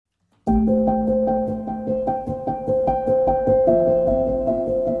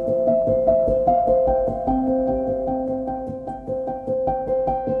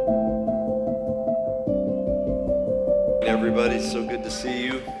So good to see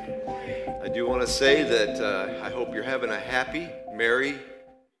you. I do want to say that I hope you're having a happy, merry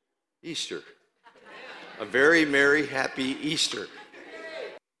Easter. A very merry, happy Easter.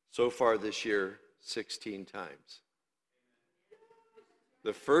 So far this year, 16 times.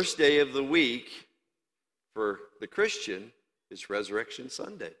 The first day of the week for the Christian is Resurrection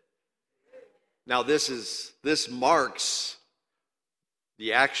Sunday. Now this marks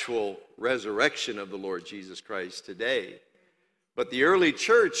the actual resurrection of the Lord Jesus Christ today. But the early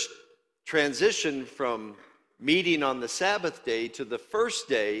church transitioned from meeting on the Sabbath day to the first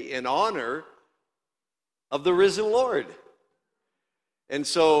day in honor of the risen Lord. And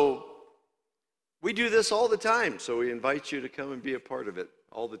so we do this all the time. So we invite you to come and be a part of it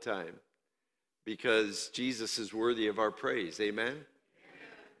all the time because Jesus is worthy of our praise. Amen?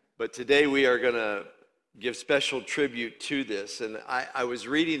 But today we are going to give special tribute to this. And I was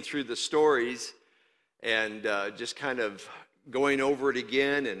reading through the stories and just kind of going over it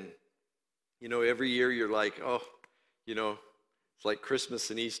again. And, you know, every year you're like, oh, you know, it's like Christmas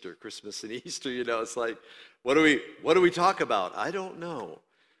and Easter, you know, it's like, what do we talk about? I don't know.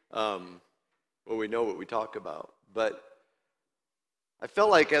 Well, we know what we talk about. But I felt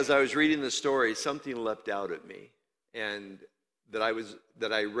like as I was reading the story, something leapt out at me. And that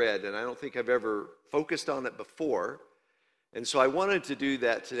I read, and I don't think I've ever focused on it before. And so I wanted to do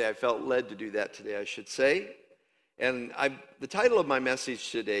that today. I felt led to do that today, I should say. And the title of my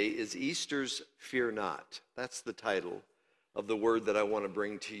message today is Easter's Fear Not. That's the title of the word that I want to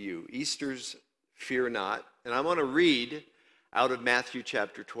bring to you. Easter's Fear Not. And I want to read out of Matthew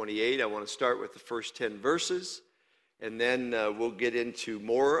chapter 28. I want to start with the first 10 verses, and then we'll get into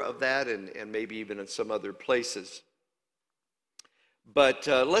more of that and maybe even in some other places. But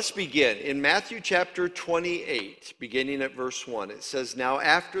let's begin. In Matthew chapter 28, beginning at verse 1, it says, "Now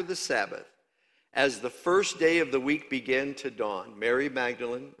after the Sabbath, as the first day of the week began to dawn, Mary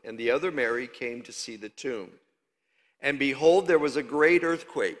Magdalene and the other Mary came to see the tomb. And behold, there was a great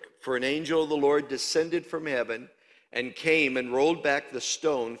earthquake, for an angel of the Lord descended from heaven and came and rolled back the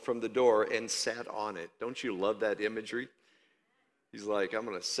stone from the door and sat on it." Don't you love that imagery? He's like, I'm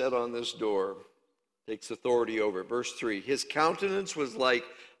going to sit on this door. Takes authority over it. Verse 3, "His countenance was like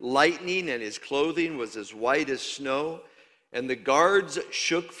lightning, and his clothing was as white as snow. And the guards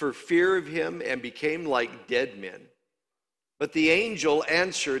shook for fear of him and became like dead men. But the angel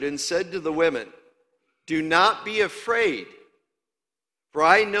answered and said to the women, 'Do not be afraid, for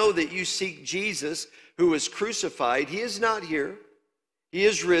I know that you seek Jesus who was crucified. He is not here. He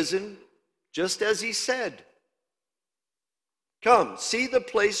is risen, just as he said. Come, see the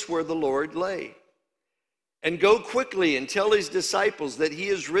place where the Lord lay. And go quickly and tell his disciples that he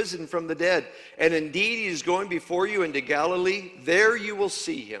is risen from the dead. And indeed he is going before you into Galilee. There you will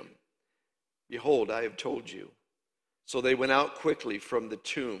see him. Behold, I have told you.' So they went out quickly from the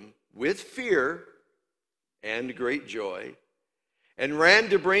tomb with fear and great joy, and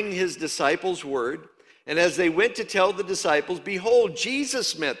ran to bring his disciples word. And as they went to tell the disciples, behold,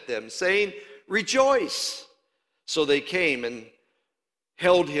 Jesus met them, saying, 'Rejoice.' So they came and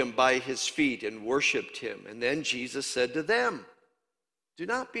held him by his feet and worshiped him. And then Jesus said to them, 'Do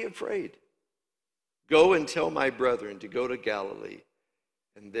not be afraid. Go and tell my brethren to go to Galilee,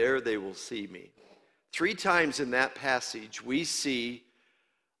 and there they will see me.'" 3 times in that passage, we see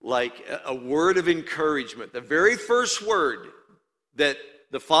like a word of encouragement. The very first word that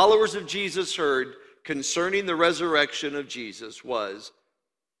the followers of Jesus heard concerning the resurrection of Jesus was,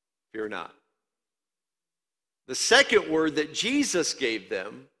 "Fear not." The second word that Jesus gave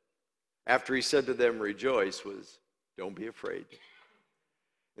them after he said to them, "Rejoice," was, "Don't be afraid."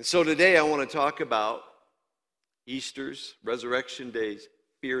 And so today I want to talk about Easter's, Resurrection Days,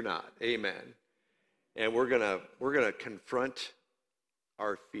 fear not. Amen. And we're gonna confront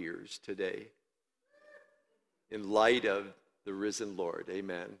our fears today in light of the risen Lord.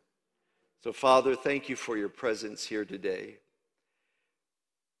 Amen. So Father, thank you for your presence here today.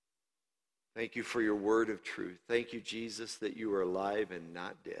 Thank you for your word of truth. Thank you, Jesus, that you are alive and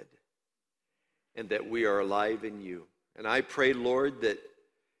not dead, and that we are alive in you. And I pray, Lord, that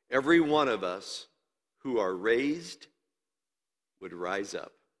every one of us who are raised would rise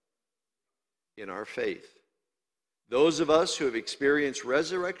up in our faith. Those of us who have experienced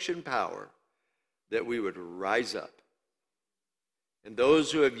resurrection power, that we would rise up. And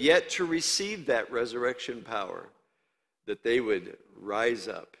those who have yet to receive that resurrection power, that they would rise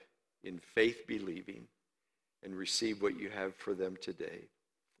up in faith believing and receive what you have for them today.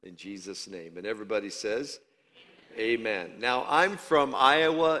 In Jesus' name. And everybody says, Amen. Now, I'm from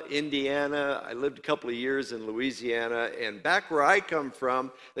Iowa, Indiana. I lived a couple of years in Louisiana. And back where I come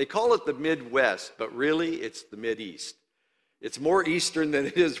from, they call it the Midwest, but really it's the Mideast. It's more eastern than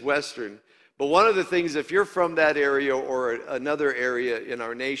it is western. But one of the things, if you're from that area or another area in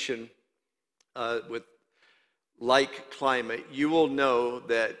our nation with like climate, you will know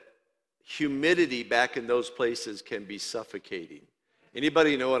that humidity back in those places can be suffocating.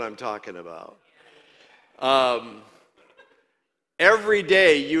 Anybody know what I'm talking about? Every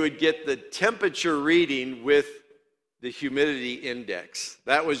day you would get the temperature reading with the humidity index.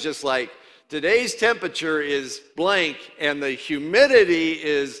 That was just like, today's temperature is blank and the humidity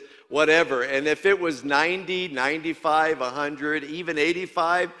is whatever. And if it was 90, 95, 100, even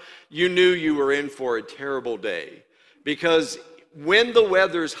 85, you knew you were in for a terrible day. Because when the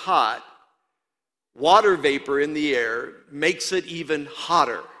weather's hot, water vapor in the air makes it even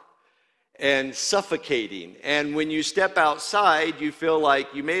hotter and suffocating. And when you step outside, you feel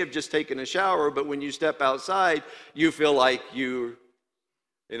like you may have just taken a shower, but when you step outside, you feel like you're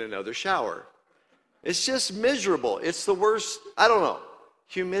in another shower. It's just miserable. It's the worst. I don't know.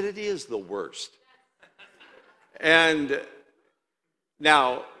 Humidity is the worst. And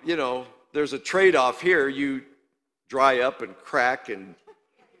now, you know, there's a trade-off here. You dry up and crack and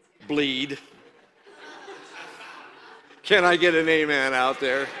bleed. Can I get an amen out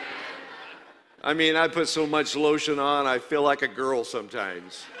there? I mean, I put so much lotion on, I feel like a girl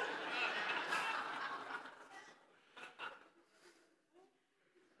sometimes.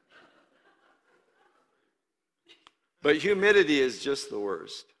 But humidity is just the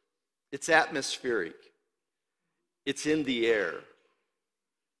worst. It's atmospheric. It's in the air.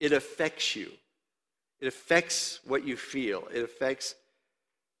 It affects you. It affects what you feel. It affects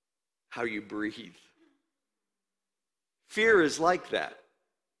how you breathe. Fear is like that.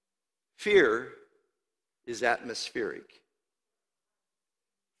 Fear is atmospheric.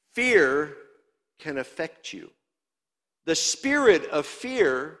 Fear can affect you. The spirit of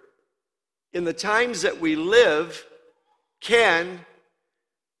fear in the times that we live can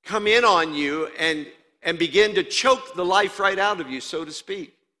come in on you and begin to choke the life right out of you, so to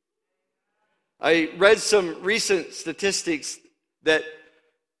speak. I read some recent statistics that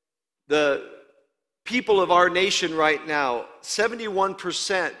the people of our nation right now,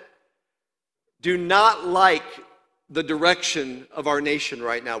 71% do not like the direction of our nation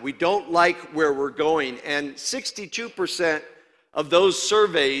right now. We don't like where we're going. And 62% of those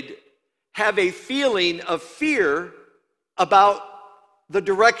surveyed have a feeling of fear about the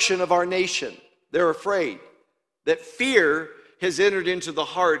direction of our nation. They're afraid that fear has entered into the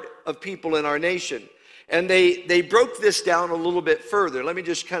heart of people in our nation. And they broke this down a little bit further. Let me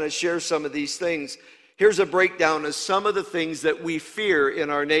just kind of share some of these things. Here's a breakdown of some of the things that we fear in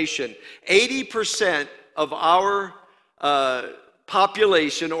our nation. 80% of our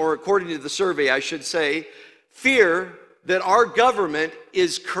population, or according to the survey, I should say, fear that our government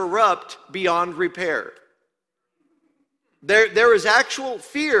is corrupt beyond repair. There is actual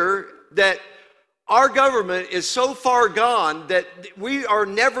fear that our government is so far gone that we are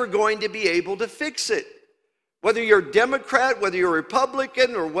never going to be able to fix it. Whether you're Democrat, whether you're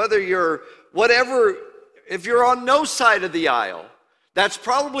Republican, or whether you're whatever, if you're on no side of the aisle, that's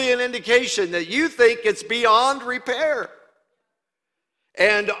probably an indication that you think it's beyond repair.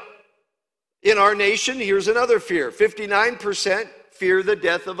 And in our nation, here's another fear. 59% fear the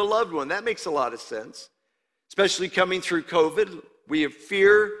death of a loved one. That makes a lot of sense. Especially coming through COVID, we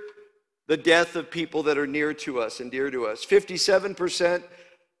fear the death of people that are near to us and dear to us. 57%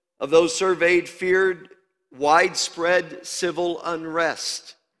 of those surveyed feared widespread civil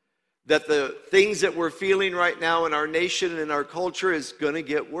unrest. That the things that we're feeling right now in our nation and in our culture is going to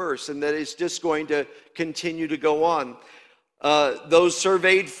get worse, and that it's just going to continue to go on. Those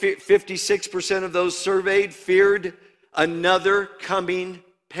surveyed, 56% of those surveyed feared another coming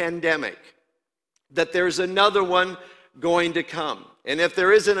pandemic. That there's another one going to come. And if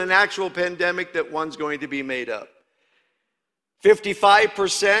there isn't an actual pandemic, that one's going to be made up.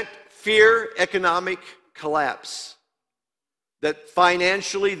 55% fear economic collapse. That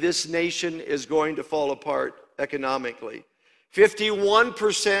financially this nation is going to fall apart economically.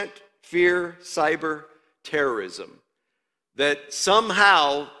 51% fear cyber terrorism. That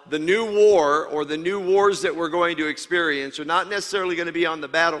somehow the new war or the new wars that we're going to experience are not necessarily going to be on the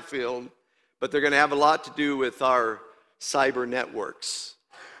battlefield, but they're going to have a lot to do with our cyber networks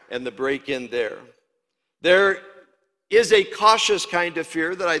and the break-in there. There is a cautious kind of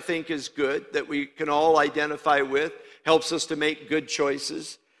fear that I think is good, that we can all identify with, helps us to make good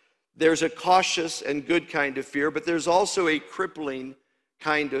choices. There's a cautious and good kind of fear, but there's also a crippling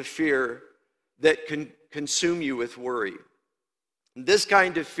kind of fear that can consume you with worry. This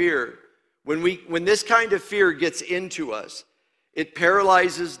kind of fear, when this kind of fear gets into us, it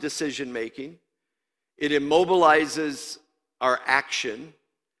paralyzes decision making. It immobilizes our action.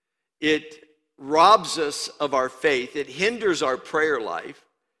 It robs us of our faith. It hinders our prayer life.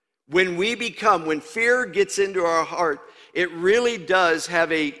 When fear gets into our heart, it really does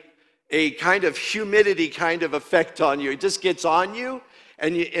have a kind of humidity kind of effect on you. It just gets on you,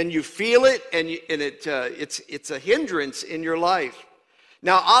 and you feel it, and it's a hindrance in your life.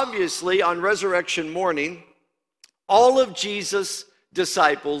 Now, obviously, on resurrection morning, all of Jesus'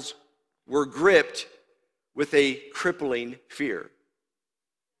 disciples were gripped with a crippling fear.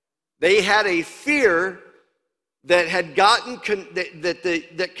 They had a fear that had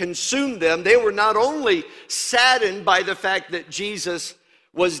that consumed them. They were not only saddened by the fact that Jesus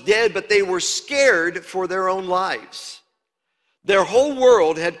was dead, but they were scared for their own lives. Their whole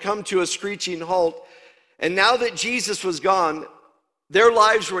world had come to a screeching halt, and now that Jesus was gone, their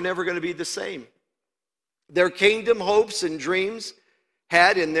lives were never going to be the same. Their kingdom hopes and dreams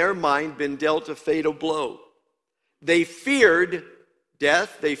had in their mind been dealt a fatal blow. They feared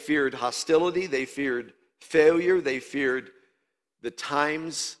death, they feared hostility, they feared failure, they feared the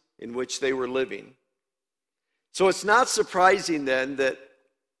times in which they were living. So it's not surprising then that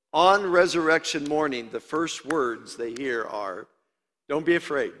on resurrection morning, the first words they hear are, "Don't be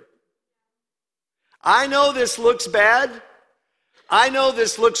afraid." I know this looks bad. I know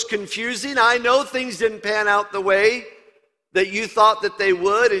this looks confusing. I know things didn't pan out the way that you thought that they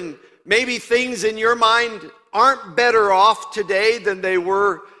would, and maybe things in your mind aren't better off today than they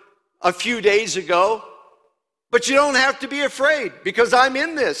were a few days ago. But you don't have to be afraid, because I'm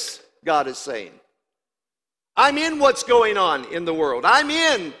in this, God is saying. I'm in what's going on in the world.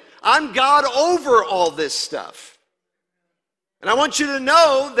 I'm God over all this stuff. And I want you to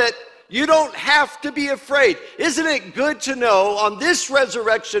know that you don't have to be afraid. Isn't it good to know on this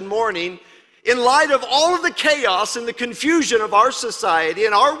resurrection morning, in light of all of the chaos and the confusion of our society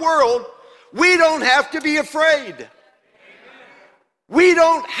and our world, we don't have to be afraid. We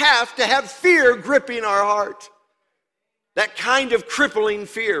don't have to have fear gripping our heart. That kind of crippling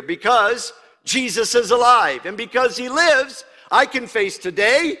fear, because Jesus is alive. And because he lives, I can face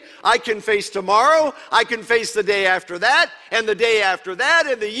today, I can face tomorrow, I can face the day after that, and the day after that,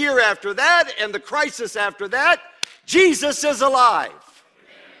 and the year after that, and the crisis after that. Jesus is alive.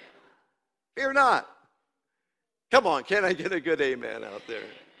 Fear not. Come on, can I get a good amen out there?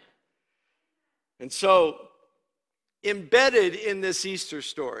 And so, embedded in this Easter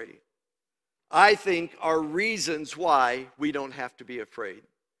story, I think, are reasons why we don't have to be afraid.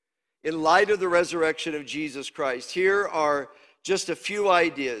 In light of the resurrection of Jesus Christ, here are just a few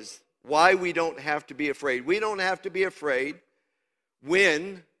ideas why we don't have to be afraid. We don't have to be afraid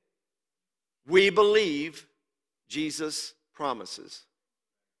when we believe Jesus' promises.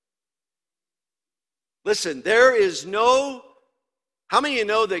 Listen, how many of you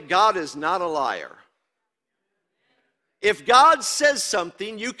know that God is not a liar? If God says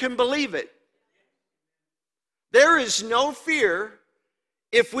something, you can believe it. There is no fear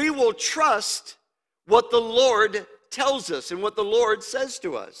if we will trust what the Lord tells us and what the Lord says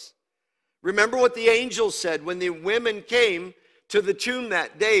to us. Remember what the angels said when the women came to the tomb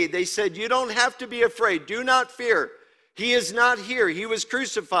that day. They said, "You don't have to be afraid. Do not fear. He is not here. He was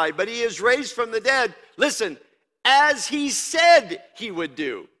crucified, but he is raised from the dead." Listen, as he said he would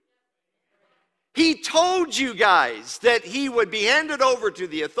do. He told you guys that he would be handed over to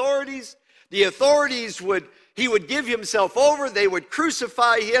the authorities. He would give himself over. They would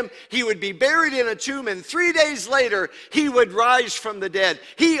crucify him. He would be buried in a tomb, and 3 days later, he would rise from the dead.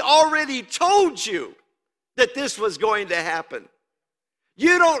 He already told you that this was going to happen.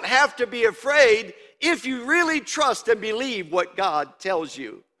 You don't have to be afraid if you really trust and believe what God tells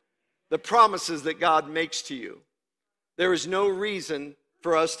you, the promises that God makes to you. There is no reason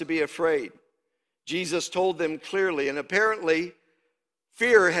for us to be afraid. Jesus told them clearly, and apparently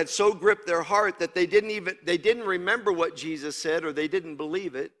fear had so gripped their heart that they didn't remember what Jesus said, or they didn't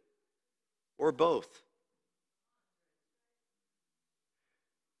believe it, or both.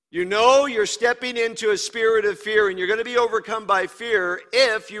 You know you're stepping into a spirit of fear, and you're going to be overcome by fear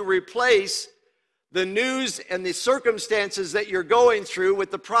if you replace the news and the circumstances that you're going through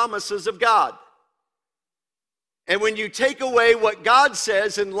with the promises of God. And when you take away what God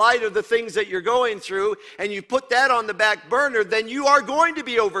says in light of the things that you're going through, and you put that on the back burner, then you are going to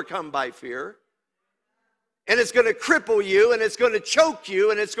be overcome by fear. And it's going to cripple you, and it's going to choke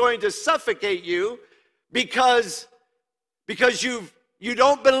you, and it's going to suffocate you because you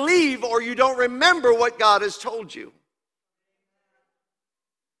don't believe or you don't remember what God has told you.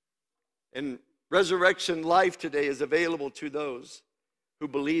 And resurrection life today is available to those who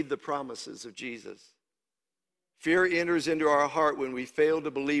believe the promises of Jesus. Fear enters into our heart when we fail to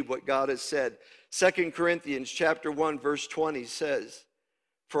believe what God has said. 2 Corinthians chapter 1, verse 20 says,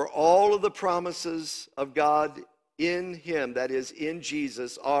 "For all of the promises of God in him," that is, in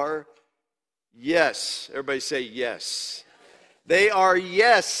Jesus, "are yes." Everybody say yes. They are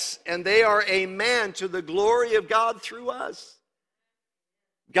yes, and they are amen to the glory of God through us.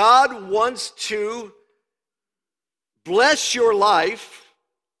 God wants to bless your life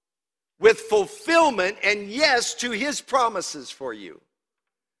with fulfillment and yes to his promises for you.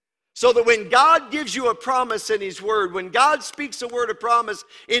 So that when God gives you a promise in his word, when God speaks a word of promise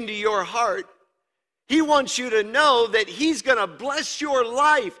into your heart, he wants you to know that he's going to bless your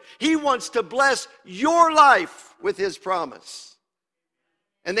life. He wants to bless your life with his promise.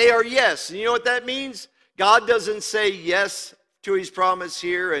 And they are yes. And you know what that means? God doesn't say yes to his promise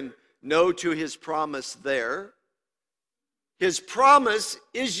here and no to his promise there. His promise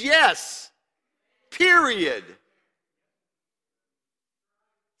is yes. Period.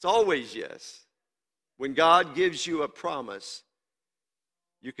 It's always yes. When God gives you a promise,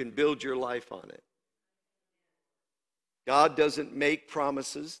 you can build your life on it. God doesn't make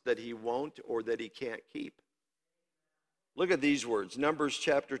promises that he won't or that he can't keep. Look at these words. Numbers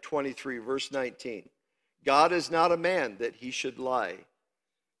chapter 23, verse 19. God is not a man that he should lie,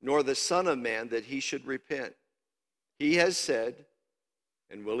 nor the son of man that he should repent. He has said,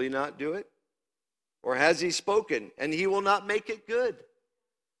 and will he not do it? Or has he spoken, and he will not make it good?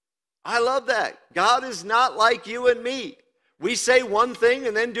 I love that. God is not like you and me. We say one thing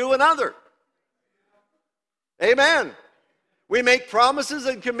and then do another. Amen. We make promises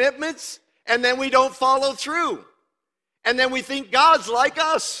and commitments, and then we don't follow through. And then we think God's like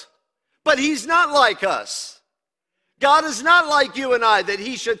us. But he's not like us. God is not like you and I, that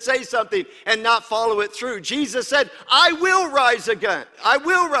he should say something and not follow it through. Jesus said, I will rise again. I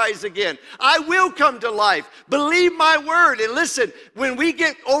will rise again. I will come to life. Believe my word. And listen, when we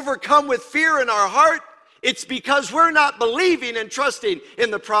get overcome with fear in our heart, it's because we're not believing and trusting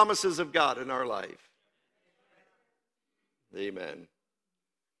in the promises of God in our life. Amen.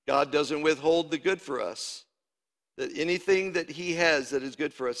 God doesn't withhold the good for us. That anything that he has that is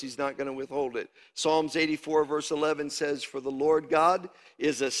good for us, he's not going to withhold it. Psalms 84 verse 11 says, "For the Lord God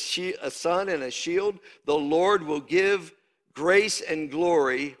is a sun and a shield. The Lord will give grace and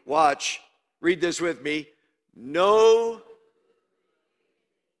glory." Watch, read this with me. No.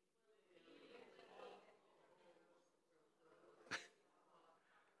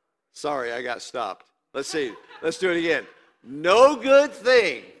 Sorry, I got stopped. Let's see. Let's do it again. No good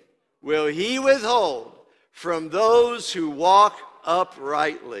thing will he withhold from those who walk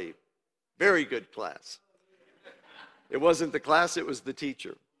uprightly. Very good class. It wasn't the class, it was the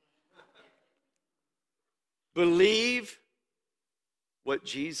teacher. Believe what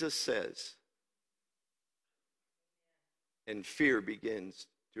Jesus says, and fear begins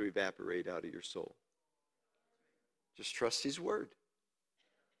to evaporate out of your soul. Just trust his word.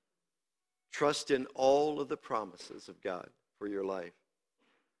 Trust in all of the promises of God for your life.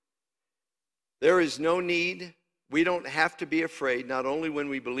 There is no need, we don't have to be afraid, not only when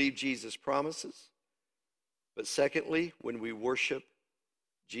we believe Jesus' promises, but secondly, when we worship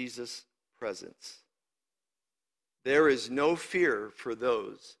Jesus' presence. There is no fear for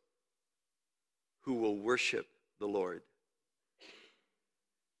those who will worship the Lord.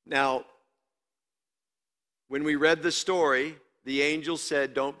 Now, when we read the story, the angel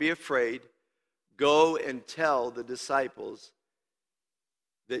said, "Don't be afraid. Go and tell the disciples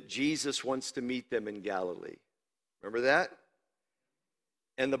that Jesus wants to meet them in Galilee." Remember that?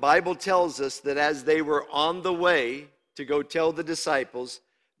 And the Bible tells us that as they were on the way to go tell the disciples,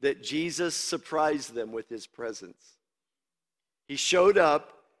 that Jesus surprised them with his presence. He showed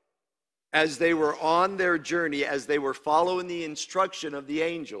up as they were on their journey, as they were following the instruction of the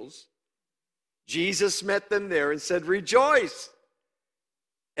angels. Jesus met them there and said, "Rejoice."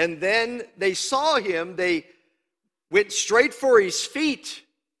 And then they saw him. They went straight for his feet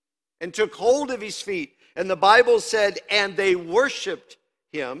and took hold of his feet. And the Bible said, and they worshiped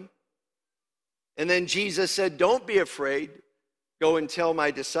him. And then Jesus said, "Don't be afraid. Go and tell my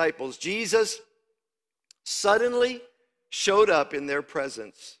disciples." Jesus suddenly showed up in their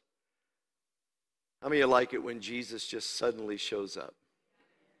presence. How many of you like it when Jesus just suddenly shows up?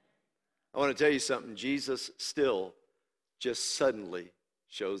 I want to tell you something. Jesus still just suddenly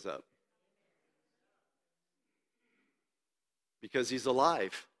shows up. Because he's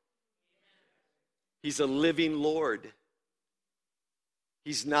alive. He's a living Lord.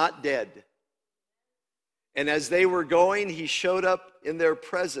 He's not dead. And as they were going, he showed up in their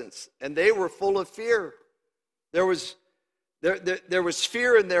presence. And they were full of fear. There was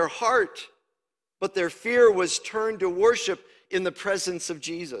fear in their heart. but their fear was turned to worship in the presence of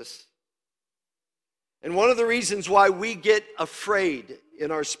Jesus. And one of the reasons why we get afraid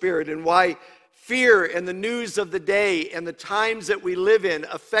in our spirit and why fear and the news of the day and the times that we live in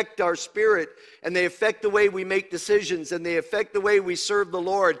affect our spirit, and they affect the way we make decisions, and they affect the way we serve the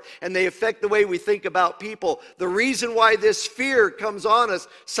Lord, and they affect the way we think about people. The reason why this fear comes on us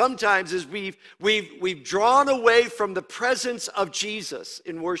sometimes is we've drawn away from the presence of Jesus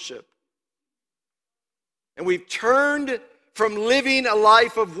in worship. And we've turned from living a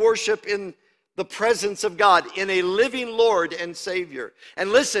life of worship in the presence of God, in a living Lord and Savior.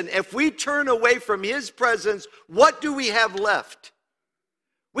 And listen, if we turn away from His presence, what do we have left?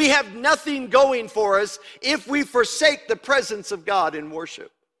 We have nothing going for us if we forsake the presence of God in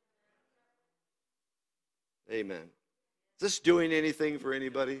worship. Amen. Is this doing anything for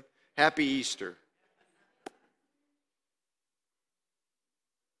anybody? Happy Easter.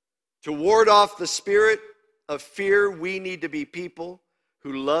 To ward off the spirit of fear, we need to be people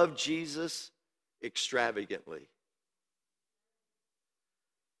who love Jesus extravagantly,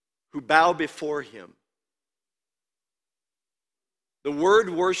 who bow before Him. The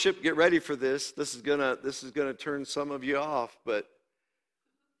word worship, get ready for this. This is gonna turn some of you off, but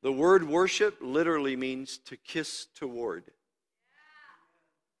the word worship literally means to kiss toward.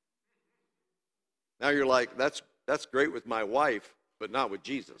 Now you're like, that's great with my wife, but not with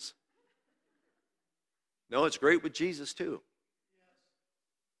Jesus. No, it's great with Jesus too.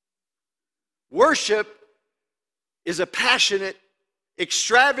 Worship is a passionate,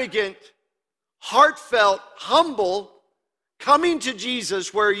 extravagant, heartfelt, humble coming to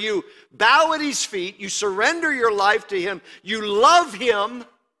Jesus where you bow at His feet, you surrender your life to Him, you love Him.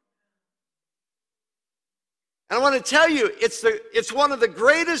 And I want to tell you, it's one of the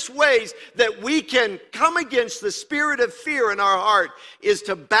greatest ways that we can come against the spirit of fear in our heart is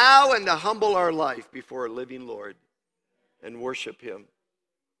to bow and to humble our life before a living Lord and worship Him.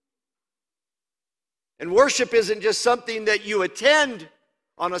 And worship isn't just something that you attend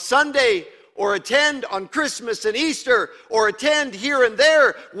on a Sunday or attend on Christmas and Easter or attend here and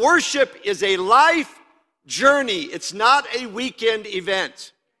there. Worship is a life journey. It's not a weekend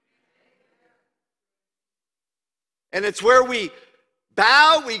event. And it's where we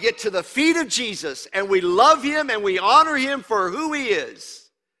bow, we get to the feet of Jesus, and we love Him and we honor Him for who He is.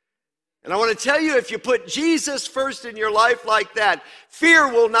 And I want to tell you, if you put Jesus first in your life like that, fear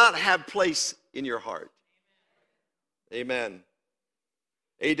will not have place in your heart. Amen.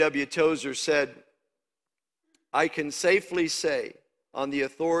 A.W. Tozer said, I can safely say, on the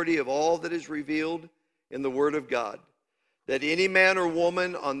authority of all that is revealed in the Word of God, that any man or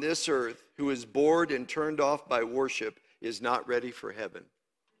woman on this earth who is bored and turned off by worship is not ready for heaven.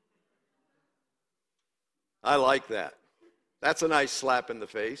 I like that. That's a nice slap in the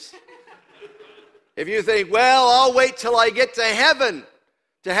face. If you think, well, I'll wait till I get to heaven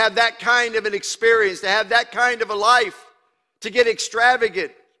to have that kind of an experience, to have that kind of a life, to get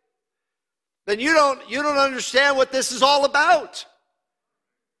extravagant, then you don't understand what this is all about.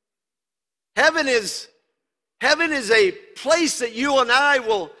 Heaven is a place that you and I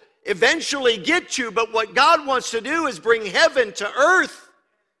will eventually get to, but what God wants to do is bring heaven to earth,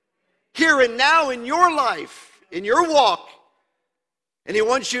 here and now in your life, in your walk. And He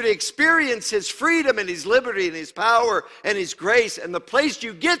wants you to experience His freedom and His liberty and His power and His grace. And the place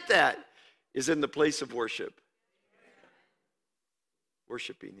you get that is in the place of worship.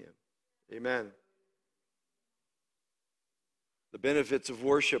 Worshiping Him. Amen. The benefits of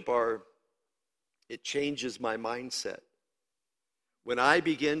worship are, it changes my mindset. When I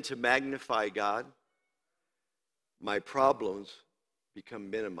begin to magnify God, my problems become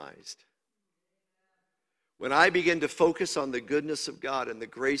minimized. When I begin to focus on the goodness of God and the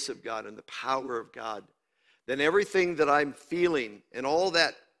grace of God and the power of God, then everything that I'm feeling and all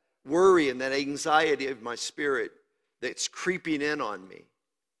that worry and that anxiety of my spirit that's creeping in on me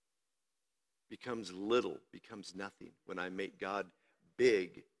becomes little, becomes nothing when I make God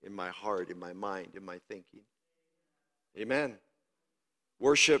big in my heart, in my mind, in my thinking. Amen.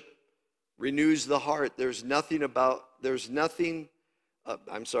 Worship renews the heart. There's something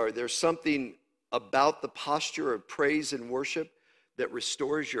about the posture of praise and worship that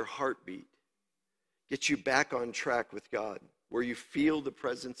restores your heartbeat, gets you back on track with God, where you feel the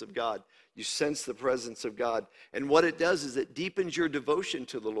presence of God, you sense the presence of God. And what it does is it deepens your devotion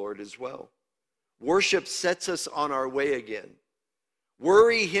to the Lord as well. Worship sets us on our way again.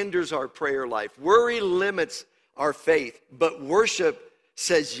 Worry hinders our prayer life. Worry limits our faith, but worship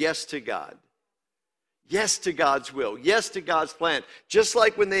says yes to God. Yes to God's will. Yes to God's plan. Just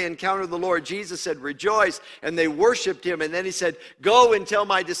like when they encountered the Lord, Jesus said, rejoice, and they worshiped him. And then he said, go and tell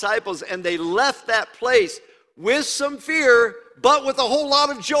my disciples. And they left that place with some fear, but with a whole lot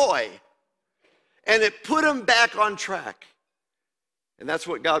of joy. And it put them back on track. And that's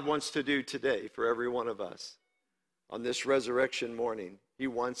what God wants to do today for every one of us. On this resurrection morning, he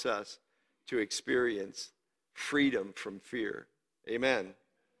wants us to experience freedom from fear. Amen.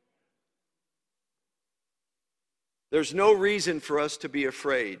 There's no reason for us to be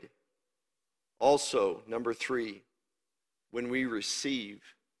afraid. Also, number 3, when we receive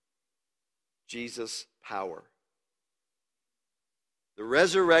Jesus' power. The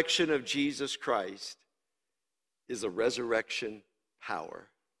resurrection of Jesus Christ is a resurrection power.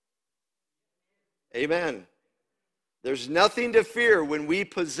 Amen. There's nothing to fear when we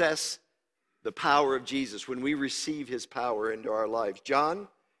possess the power of Jesus, when we receive his power into our lives. John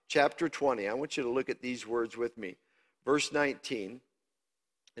chapter 20, I want you to look at these words with me. Verse 19,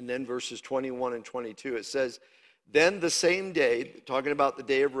 and then verses 21 and 22. It says, then the same day, talking about the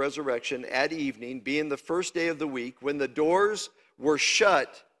day of resurrection, at evening, being the first day of the week, when the doors were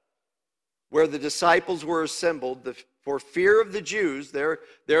shut where the disciples were assembled, for fear of the Jews, there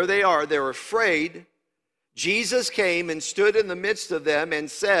they are, they're afraid. Jesus came and stood in the midst of them and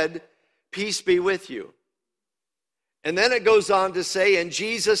said, peace be with you. And then it goes on to say, and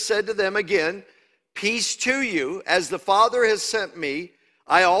Jesus said to them again, peace to you, as the Father has sent me,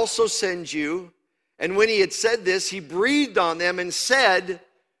 I also send you. And when he had said this, he breathed on them and said,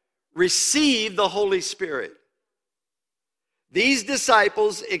 receive the Holy Spirit. These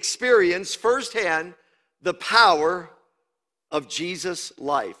disciples experienced firsthand the power of Jesus'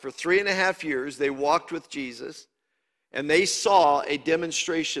 life. For 3.5 years, they walked with Jesus, and they saw a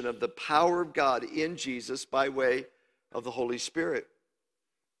demonstration of the power of God in Jesus by way of the Holy Spirit.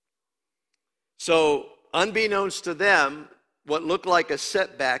 So, unbeknownst to them, what looked like a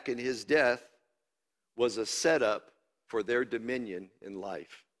setback in his death was a setup for their dominion in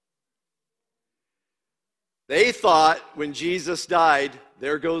life. They thought when Jesus died,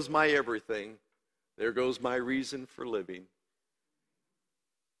 there goes my everything. There goes my reason for living.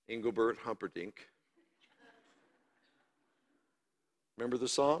 Engelbert Humperdinck. Remember the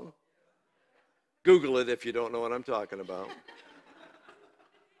song? Google it if you don't know what I'm talking about.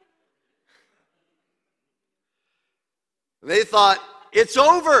 They thought, it's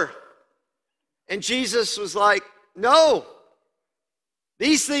over. And Jesus was like, no.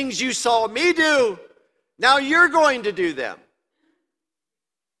 These things you saw me do, now you're going to do them.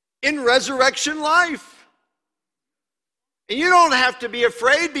 In resurrection life. And you don't have to be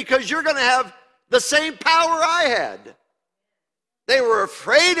afraid because you're going to have the same power I had. They were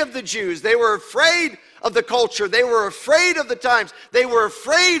afraid of the Jews. They were afraid of the culture. They were afraid of the times. They were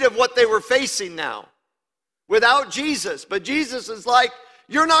afraid of what they were facing now without Jesus. But Jesus is like,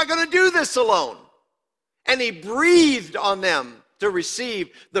 you're not going to do this alone. And he breathed on them to receive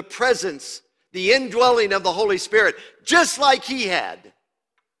the presence, the indwelling of the Holy Spirit, just like he had,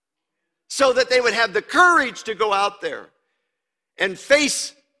 so that they would have the courage to go out there and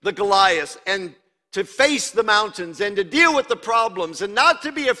face the Goliath and to face the mountains and to deal with the problems and not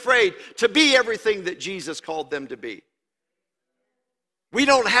to be afraid, to be everything that Jesus called them to be. We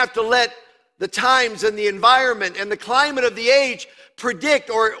don't have to let the times and the environment and the climate of the age predict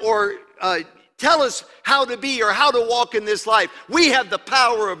or tell us how to be or how to walk in this life. We have the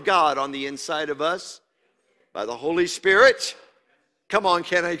power of God on the inside of us by the Holy Spirit. Come on,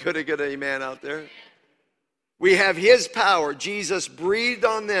 can I get a good amen out there? We have his power. Jesus breathed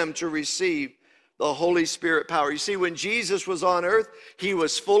on them to receive the Holy Spirit power. You see, when Jesus was on earth, he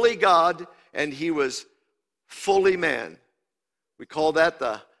was fully God and he was fully man. We call that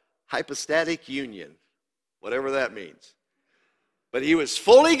the hypostatic union, whatever that means. But he was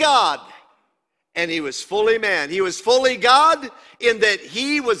fully God and he was fully man. He was fully God in that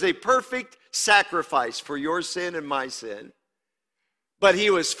he was a perfect sacrifice for your sin and my sin. But he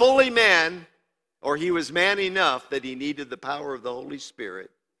was fully man, or he was man enough that he needed the power of the Holy Spirit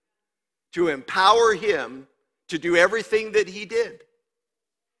to empower him to do everything that he did.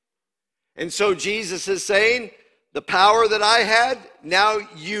 And so Jesus is saying, the power that I had, now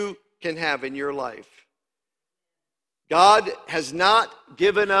you can have in your life. God has not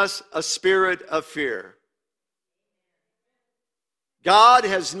given us a spirit of fear. God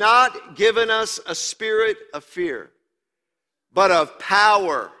has not given us a spirit of fear, but of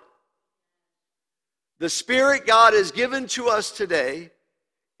power. The spirit God has given to us today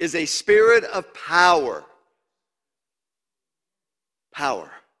is a spirit of power.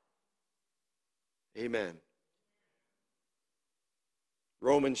 Power. Amen.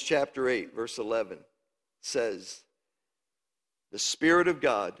 Romans chapter 8, verse 11. says, the Spirit of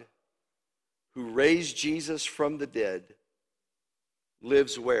God who raised Jesus from the dead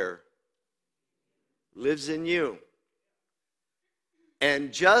lives where? Lives in you.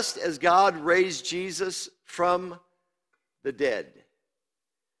 And just as God raised Jesus from the dead,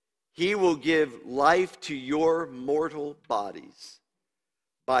 he will give life to your mortal bodies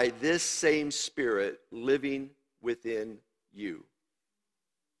by this same Spirit living within you.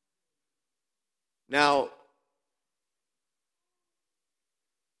 Now,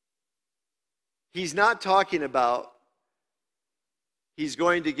 he's not talking about he's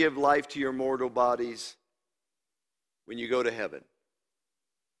going to give life to your mortal bodies when you go to heaven.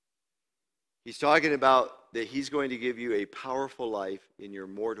 He's talking about that he's going to give you a powerful life in your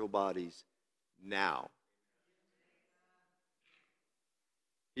mortal bodies now.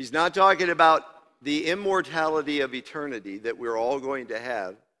 He's not talking about the immortality of eternity that we're all going to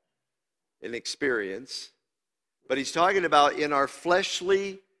have and experience, but he's talking about in our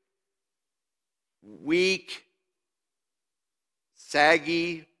fleshly, weak,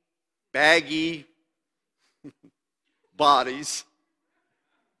 saggy, baggy bodies.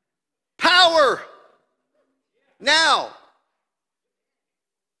 Power! Now!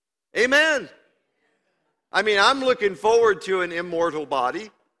 Amen. I mean, I'm looking forward to an immortal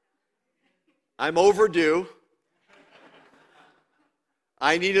body. I'm overdue.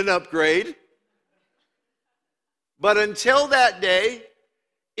 I need an upgrade. But until that day,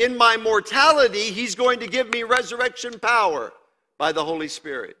 in my mortality, he's going to give me resurrection power by the Holy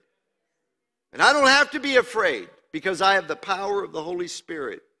Spirit. And I don't have to be afraid because I have the power of the Holy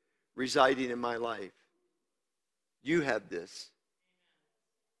Spirit residing in my life. You have this.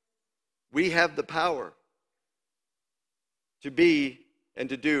 We have the power to be and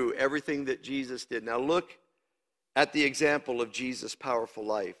to do everything that Jesus did. Now look at the example of Jesus' powerful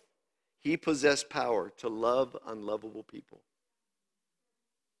life. He possessed power to love unlovable people.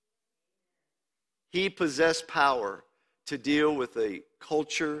 He possessed power to deal with a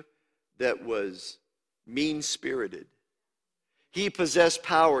culture that was mean-spirited. He possessed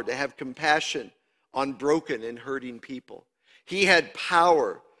power to have compassion on broken and hurting people. He had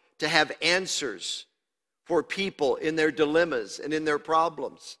power to have answers for people in their dilemmas and in their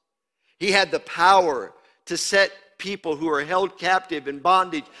problems. He had the power to set people who are held captive in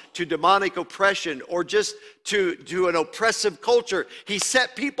bondage to demonic oppression or just to an oppressive culture. He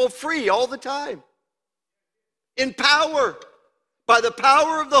set people free all the time. In power, by the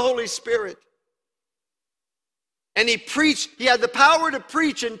power of the Holy Spirit. And he preached, he had the power to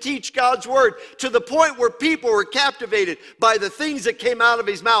preach and teach God's word to the point where people were captivated by the things that came out of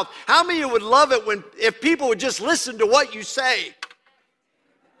his mouth. How many of you would love it if people would just listen to what you say?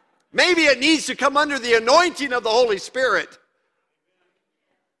 Maybe it needs to come under the anointing of the Holy Spirit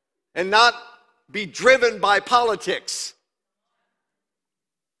and not be driven by politics,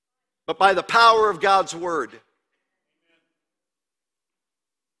 but by the power of God's word.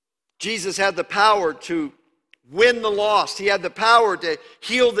 Jesus had the power to win the lost. He had the power to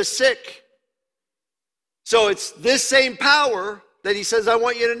heal the sick. So it's this same power that he says, I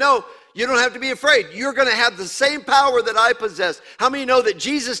want you to know, you don't have to be afraid. You're going to have the same power that I possess. How many know that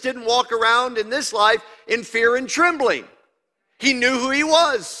Jesus didn't walk around in this life in fear and trembling? He knew who he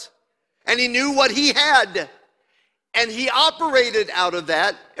was, and he knew what he had, and he operated out of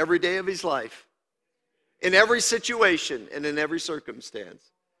that every day of his life, in every situation and in every circumstance.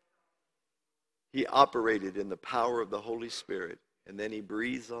 He operated in the power of the Holy Spirit, and then he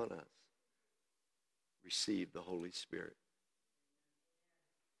breathes on us. Receive the Holy Spirit.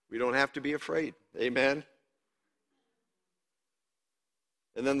 We don't have to be afraid. Amen?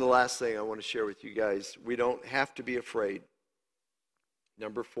 And then the last thing I want to share with you guys, we don't have to be afraid.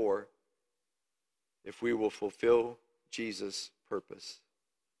 Number 4, if we will fulfill Jesus' purpose.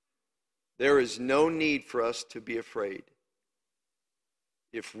 There is no need for us to be afraid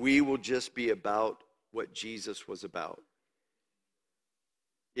if we will just be about what Jesus was about.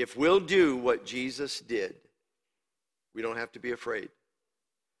 If we'll do what Jesus did, we don't have to be afraid.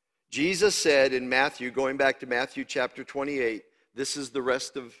 Jesus said in Matthew, going back to Matthew chapter 28, this is the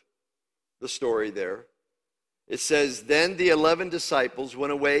rest of the story there. It says, Then the 11 disciples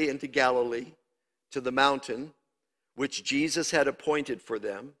went away into Galilee to the mountain which Jesus had appointed for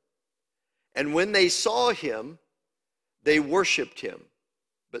them. And when they saw him, they worshiped him,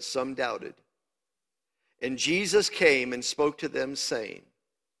 but some doubted. And Jesus came and spoke to them, saying,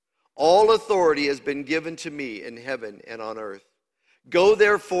 All authority has been given to me in heaven and on earth. Go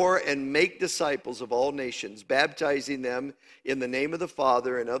therefore and make disciples of all nations, baptizing them in the name of the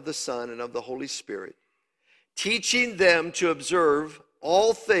Father and of the Son and of the Holy Spirit, teaching them to observe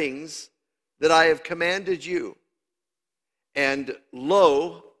all things that I have commanded you. And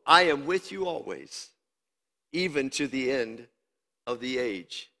lo, I am with you always, even to the end of the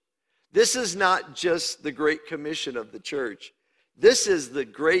age. This is not just the great commission of the church. This is the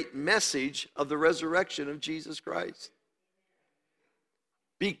great message of the resurrection of Jesus Christ.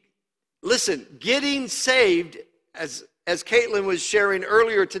 Listen, getting saved, as Caitlin was sharing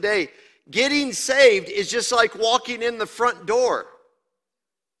earlier today, getting saved is just like walking in the front door.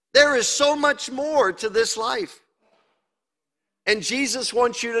 There is so much more to this life. And Jesus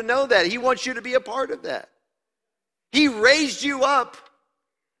wants you to know that. He wants you to be a part of that. He raised you up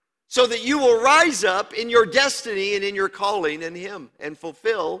so that you will rise up in your destiny and in your calling in Him and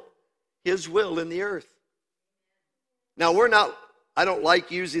fulfill His will in the earth. Now, I don't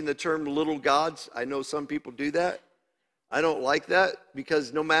like using the term little gods. I know some people do that. I don't like that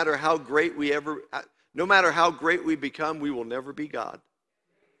because no matter how great we become, we will never be God.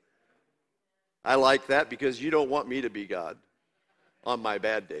 I like that because you don't want me to be God on my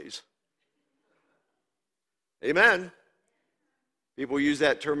bad days. Amen. People use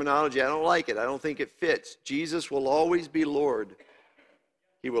that terminology. I don't like it. I don't think it fits. Jesus will always be Lord.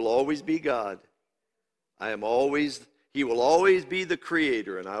 He will always be God. He will always be the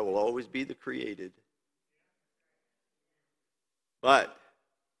creator, and I will always be the created. But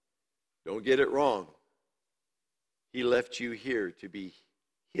don't get it wrong. He left you here to be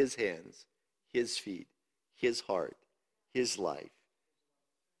His hands, His feet, His heart, His life,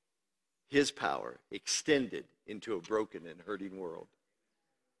 His power extended into a broken and hurting world.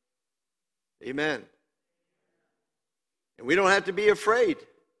 Amen. And we don't have to be afraid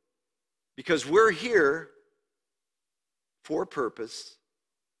because we're here for purpose,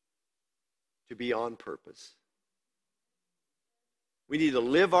 to be on purpose. We need to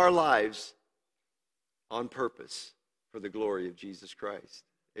live our lives on purpose for the glory of Jesus Christ.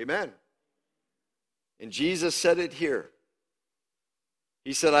 Amen. And Jesus said it here.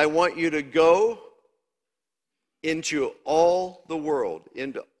 He said, I want you to go into all the world,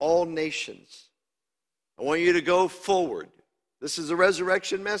 into all nations. I want you to go forward. This is a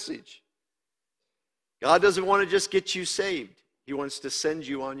resurrection message. God doesn't want to just get you saved. He wants to send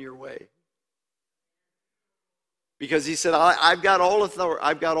you on your way. Because He said, I've got all authority,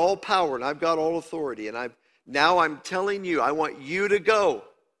 I've got all power, and I've got all authority. And now I'm telling you, I want you to go.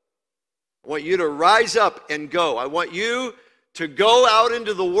 I want you to rise up and go. I want you to go out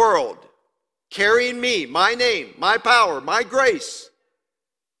into the world carrying me, my name, my power, my grace.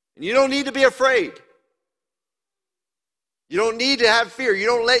 And you don't need to be afraid. You don't need to have fear. You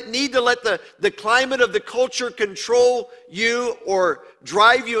don't need to let the climate of the culture control you or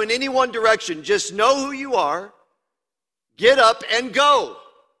drive you in any one direction. Just know who you are. Get up and go.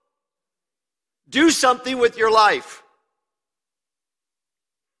 Do something with your life.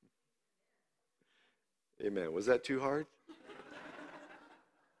 Amen. Was that too hard?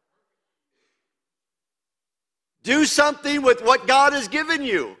 Do something with what God has given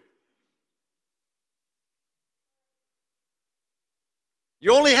you.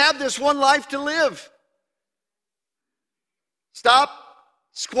 You only have this one life to live. Stop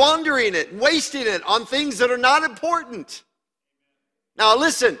squandering it and wasting it on things that are not important. Now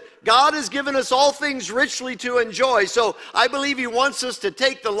listen, God has given us all things richly to enjoy, so I believe He wants us to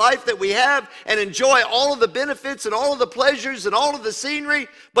take the life that we have and enjoy all of the benefits and all of the pleasures and all of the scenery,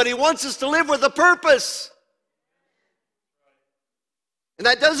 but He wants us to live with a purpose. And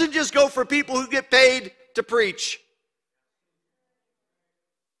that doesn't just go for people who get paid to preach.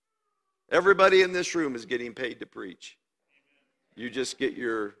 Everybody in this room is getting paid to preach. You just get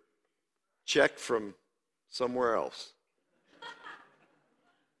your check from somewhere else.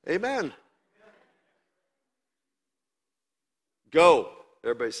 Amen. Go.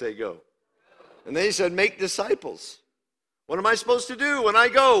 Everybody say go. And then He said, make disciples. What am I supposed to do when I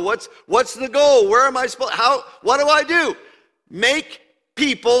go? What's the goal? Where am I supposed? What do I do? Make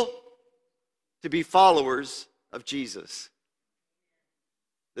people to be followers of Jesus.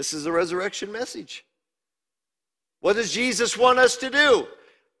 This is the resurrection message. What does Jesus want us to do?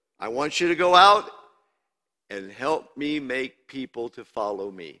 I want you to go out and help me make people to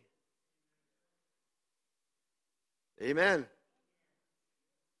follow me. Amen.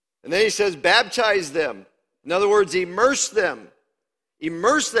 And then He says, baptize them. In other words, immerse them.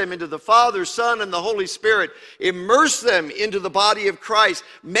 Immerse them into the Father, Son, and the Holy Spirit. Immerse them into the body of Christ.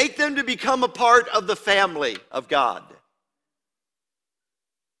 Make them to become a part of the family of God.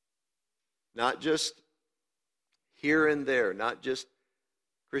 Not just here and there, not just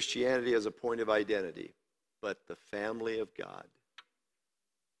Christianity as a point of identity, but the family of God.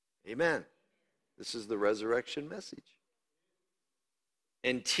 Amen. This is the resurrection message.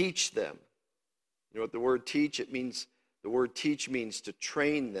 And teach them. You know what the word teach, it means, the word teach means to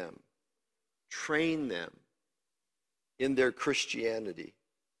train them in their Christianity.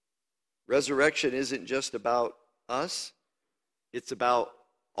 Resurrection isn't just about us, it's about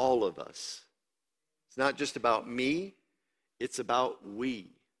all of us. It's not just about me, it's about we.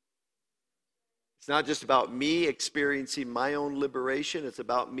 It's not just about me experiencing my own liberation, it's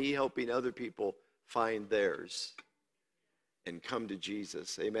about me helping other people find theirs and come to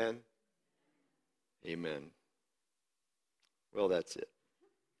Jesus. Amen? Amen. Well, that's it.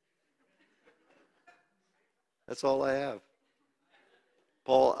 That's all I have.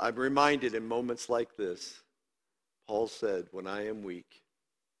 Paul, I'm reminded in moments like this, Paul said, when I am weak,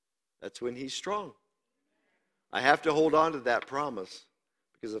 that's when he's strong. I have to hold on to that promise,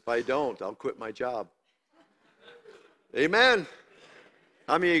 because if I don't, I'll quit my job. Amen.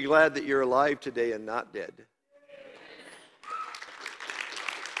 How many of you are glad that you're alive today and not dead?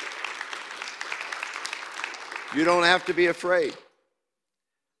 You don't have to be afraid.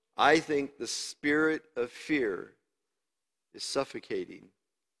 I think the spirit of fear is suffocating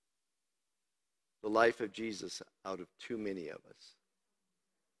the life of Jesus out of too many of us.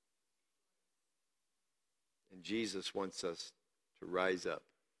 And Jesus wants us to rise up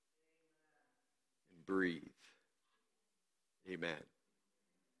and breathe. Amen.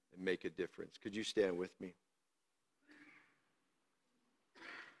 And make a difference. Could you stand with me?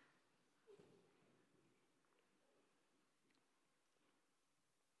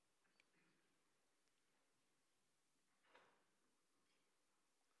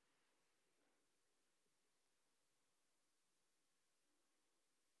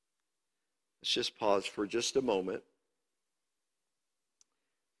 Let's just pause for just a moment.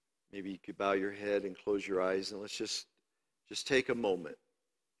 Maybe you could bow your head and close your eyes, and let's just take a moment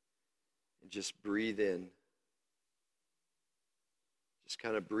and just breathe in. Just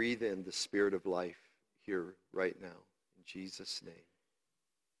kind of breathe in the spirit of life here right now in Jesus' name.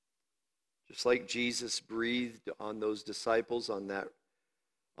 Just like Jesus breathed on those disciples on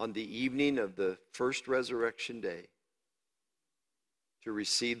the evening of the first resurrection day, to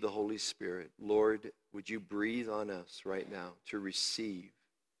receive the Holy Spirit. Lord, would you breathe on us right now to receive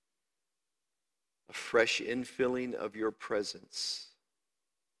a fresh infilling of your presence,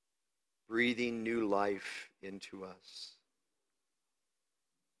 breathing new life into us.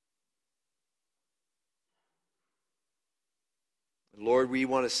 Lord, we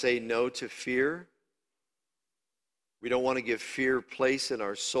want to say no to fear. We don't want to give fear place in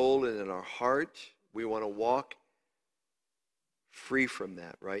our soul and in our heart. We want to walk free from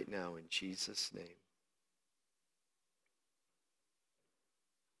that right now in Jesus' name.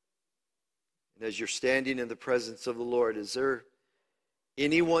 And as you're standing in the presence of the Lord, is there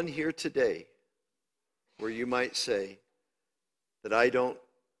anyone here today where you might say that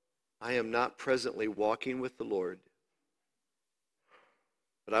I am not presently walking with the Lord,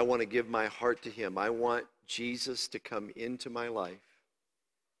 but I want to give my heart to him. I want Jesus to come into my life.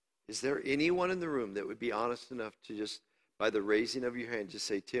 Is there anyone in the room that would be honest enough to just, by the raising of your hand, just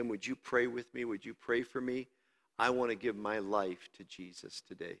say, Tim, would you pray with me? Would you pray for me? I want to give my life to Jesus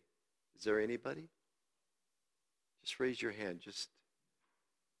today. Is there anybody? Just raise your hand. Just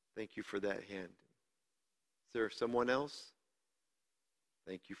thank you for that hand. Is there someone else?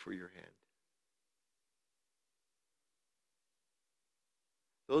 Thank you for your hand.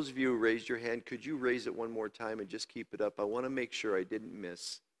 Those of you who raised your hand, could you raise it one more time and just keep it up? I want to make sure I didn't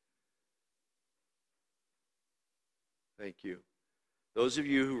miss. Thank you. Those of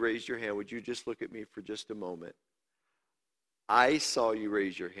you who raised your hand, would you just look at me for just a moment? I saw you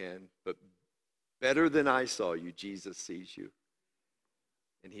raise your hand, but better than I saw you, Jesus sees you.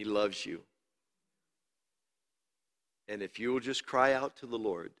 And he loves you. And if you will just cry out to the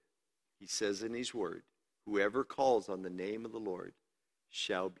Lord, he says in his word, whoever calls on the name of the Lord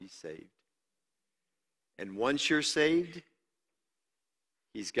shall be saved. And once you're saved,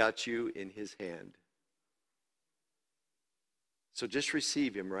 he's got you in his hand. So just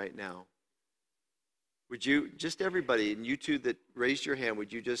receive him right now. Would you, just everybody, and you two that raised your hand,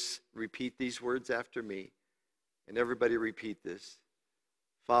 would you just repeat these words after me? And everybody repeat this.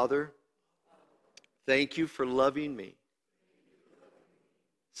 Father, thank you for loving me,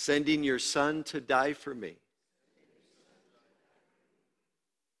 sending your son to die for me,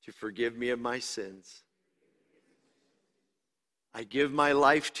 to forgive me of my sins. I give my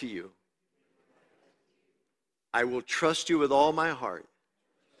life to you. I will trust you with all my heart.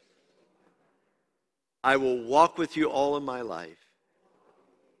 I will walk with you all of my life.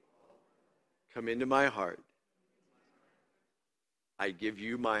 Come into my heart. I give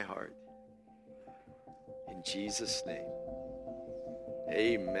you my heart. In Jesus' name.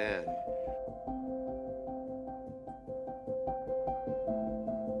 Amen.